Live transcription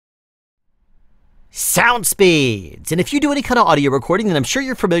Sound speeds. And if you do any kind of audio recording, then I'm sure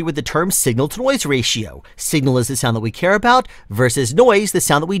you're familiar with the term signal to noise ratio. Signal is the sound that we care about versus noise, the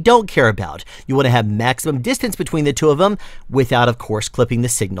sound that we don't care about. You want to have maximum distance between the two of them without, of course, clipping the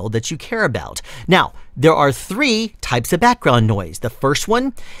signal that you care about. Now, there are three types of background noise. The first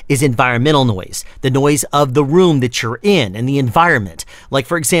one is environmental noise, the noise of the room that you're in and the environment. Like,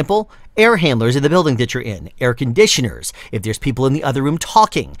 for example, air handlers in the building that you're in, air conditioners, if there's people in the other room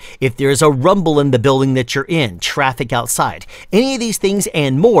talking, if there's a rumble in the building that you're in, traffic outside. Any of these things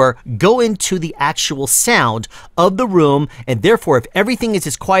and more go into the actual sound of the room, and therefore if everything is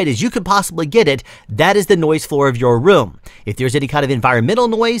as quiet as you could possibly get it, that is the noise floor of your room. If there's any kind of environmental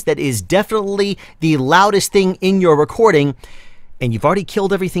noise, that is definitely the loudest thing in your recording, and you've already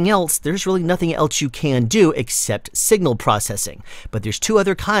killed everything else, there's really nothing else you can do except signal processing. But there's two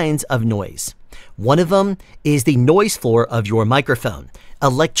other kinds of noise. One of them is the noise floor of your microphone.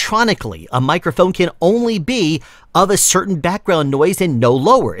 Electronically, a microphone can only be of a certain background noise and no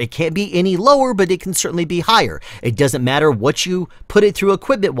lower. It can't be any lower, but it can certainly be higher. It doesn't matter what you put it through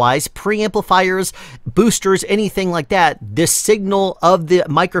equipment-wise, preamplifiers, boosters, anything like that. The signal of the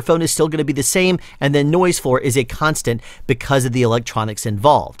microphone is still going to be the same, and the noise floor is a constant because of the electronics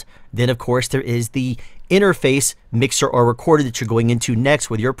involved. Then, of course, there is the interface mixer or recorder that you're going into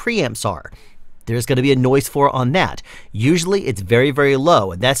next, where your preamps are. There's going to be a noise floor on that. Usually it's very, very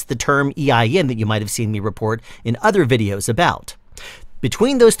low, and that's the term EIN that you might have seen me report in other videos about.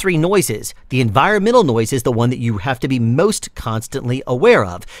 Between those three noises, the environmental noise is the one that you have to be most constantly aware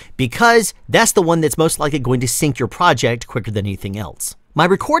of, because that's the one that's most likely going to sync your project quicker than anything else. My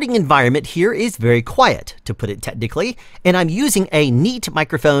recording environment here is very quiet, to put it technically, and I'm using a Neat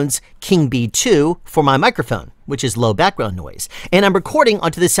Microphones King B2 for my microphone, which is low background noise, and I'm recording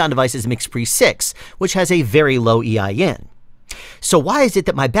onto the Sound Devices MixPre 6, which has a very low EIN. So why is it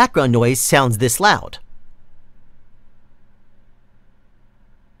that my background noise sounds this loud?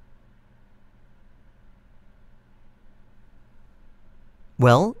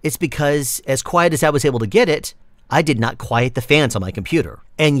 Well, it's because as quiet as I was able to get it, I did not quiet the fans on my computer.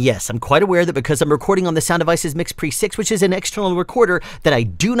 And yes, I'm quite aware that because I'm recording on the Sound Devices MixPre 6, which is an external recorder, that I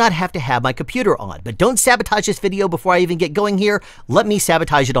do not have to have my computer on. But don't sabotage this video before I even get going here. Let me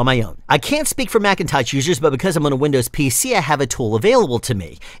sabotage it on my own. I can't speak for Macintosh users, but because I'm on a Windows PC, I have a tool available to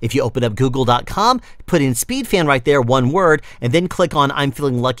me. If you open up google.com, put in SpeedFan right there, one word, and then click on I'm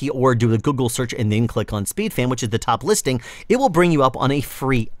Feeling Lucky, or do a Google search and then click on SpeedFan, which is the top listing, it will bring you up on a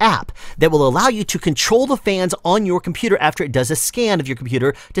free app that will allow you to control the fans on your computer after it does a scan of your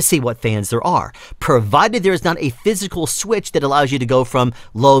computer to see what fans there are. Provided there is not a physical switch that allows you to go from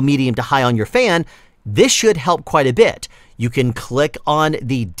low, medium to high on your fan, this should help quite a bit. You can click on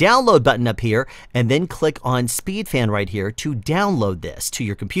the download button up here and then click on SpeedFan right here to download this to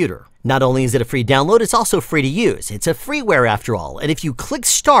your computer. Not only is it a free download, it's also free to use. It's a freeware after all. And if you click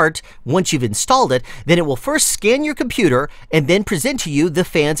start, once you've installed it, then it will first scan your computer and then present to you the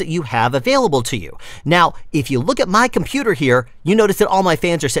fans that you have available to you. Now, if you look at my computer here, you notice that all my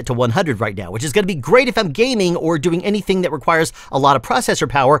fans are set to 100 right now, which is going to be great if I'm gaming or doing anything that requires a lot of processor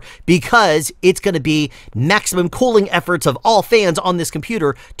power, because it's going to be maximum cooling efforts of all fans on this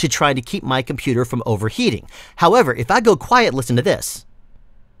computer to try to keep my computer from overheating. However, if I go quiet, listen to this.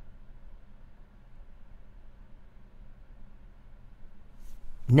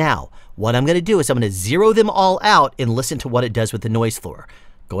 Now, what I'm going to do is I'm going to zero them all out and listen to what it does with the noise floor.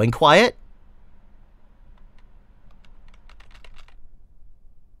 Going quiet.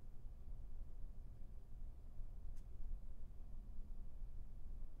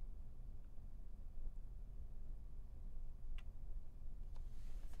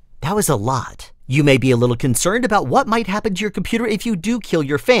 That was a lot. You may be a little concerned about what might happen to your computer if you do kill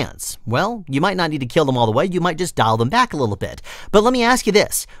your fans. Well, you might not need to kill them all the way, you might just dial them back a little bit. But let me ask you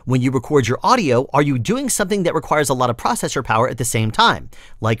this, when you record your audio, are you doing something that requires a lot of processor power at the same time?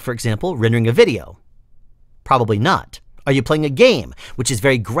 Like, for example, rendering a video? Probably not. Are you playing a game, which is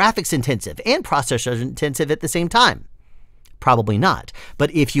very graphics intensive and processor intensive at the same time? Probably not.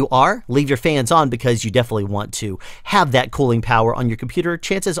 But if you are, leave your fans on because you definitely want to have that cooling power on your computer.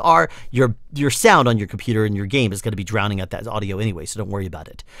 Chances are your sound on your computer and your game is going to be drowning out that audio anyway, so don't worry about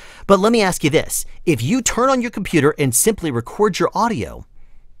it. But let me ask you this. If you turn on your computer and simply record your audio,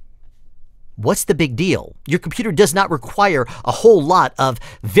 what's the big deal? Your computer does not require a whole lot of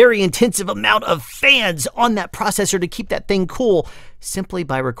very intensive amount of fans on that processor to keep that thing cool simply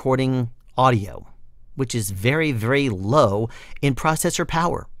by recording audio, which is very, very low in processor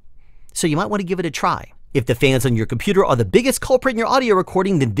power. So you might want to give it a try. If the fans on your computer are the biggest culprit in your audio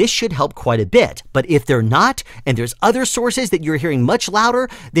recording, then this should help quite a bit. But if they're not, and there's other sources that you're hearing much louder,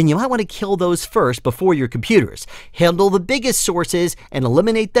 then you might want to kill those first before your computers. Handle the biggest sources and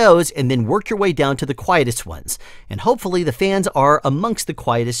eliminate those, and then work your way down to the quietest ones. And hopefully the fans are amongst the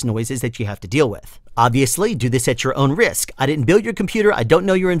quietest noises that you have to deal with. Obviously, do this at your own risk. I didn't build your computer, I don't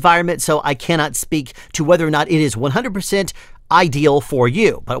know your environment, so I cannot speak to whether or not it is 100% ideal for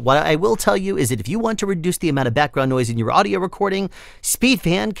you. But what I will tell you is that if you want to reduce the amount of background noise in your audio recording,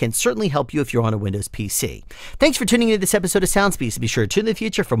 SpeedFan can certainly help you if you're on a Windows PC. Thanks for tuning into this episode of SoundSpeeds. Be sure to tune in the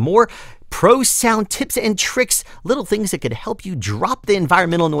future for more pro sound tips and tricks, little things that could help you drop the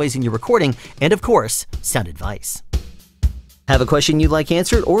environmental noise in your recording, and of course, sound advice. Have a question you'd like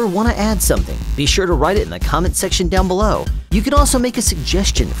answered or want to add something? Be sure to write it in the comment section down below. You can also make a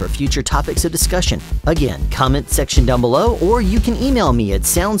suggestion for future topics of discussion. Again, comment section down below, or you can email me at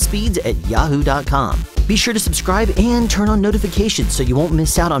soundspeeds@yahoo.com. Be sure to subscribe and turn on notifications so you won't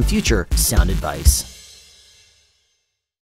miss out on future sound advice.